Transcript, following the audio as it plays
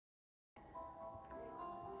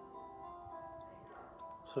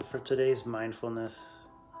So for today's mindfulness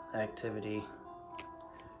activity,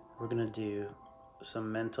 we're going to do some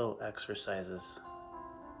mental exercises.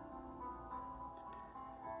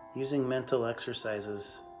 Using mental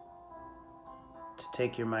exercises to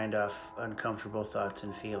take your mind off uncomfortable thoughts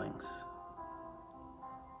and feelings.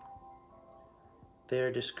 They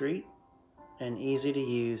are discreet and easy to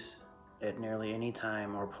use at nearly any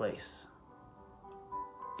time or place.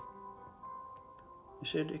 You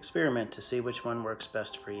should experiment to see which one works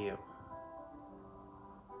best for you.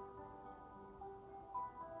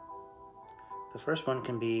 The first one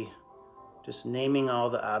can be just naming all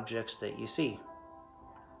the objects that you see.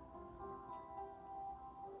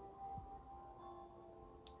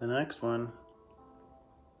 The next one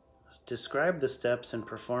is describe the steps in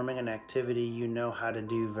performing an activity you know how to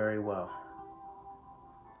do very well.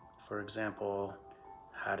 For example,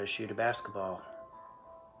 how to shoot a basketball,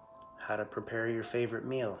 how to prepare your favorite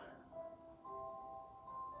meal.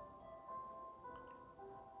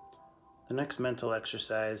 The next mental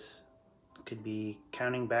exercise could be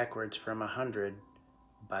counting backwards from 100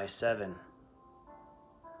 by 7.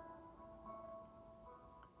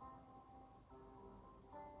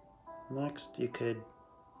 Next, you could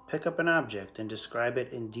pick up an object and describe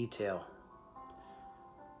it in detail.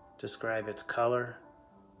 Describe its color,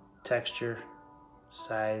 texture,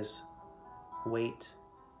 size, weight,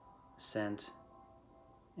 scent,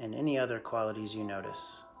 and any other qualities you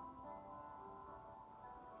notice.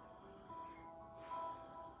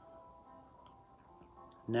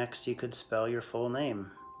 Next, you could spell your full name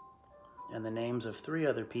and the names of 3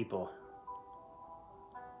 other people.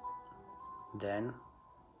 Then,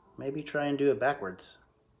 maybe try and do it backwards.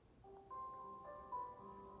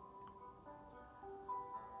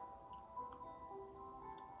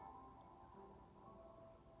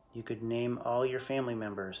 You could name all your family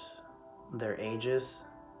members, their ages,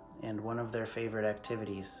 and one of their favorite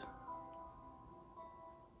activities.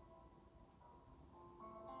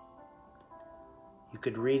 You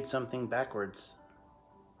could read something backwards,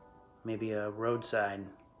 maybe a road sign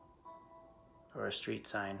or a street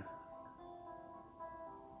sign,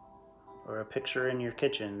 or a picture in your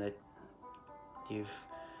kitchen that you've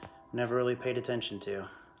never really paid attention to.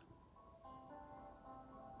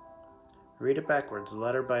 Read it backwards,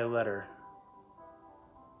 letter by letter.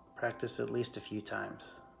 Practice at least a few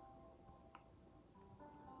times.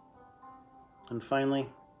 And finally,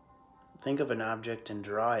 think of an object and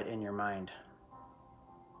draw it in your mind.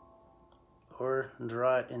 Or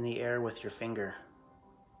draw it in the air with your finger.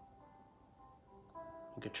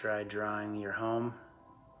 You could try drawing your home,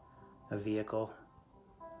 a vehicle,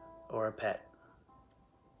 or a pet.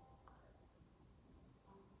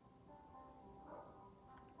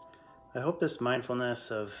 I hope this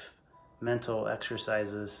mindfulness of mental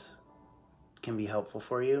exercises can be helpful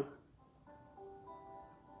for you.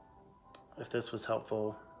 If this was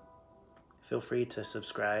helpful, feel free to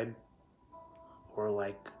subscribe or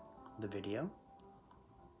like the video,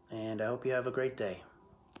 and I hope you have a great day.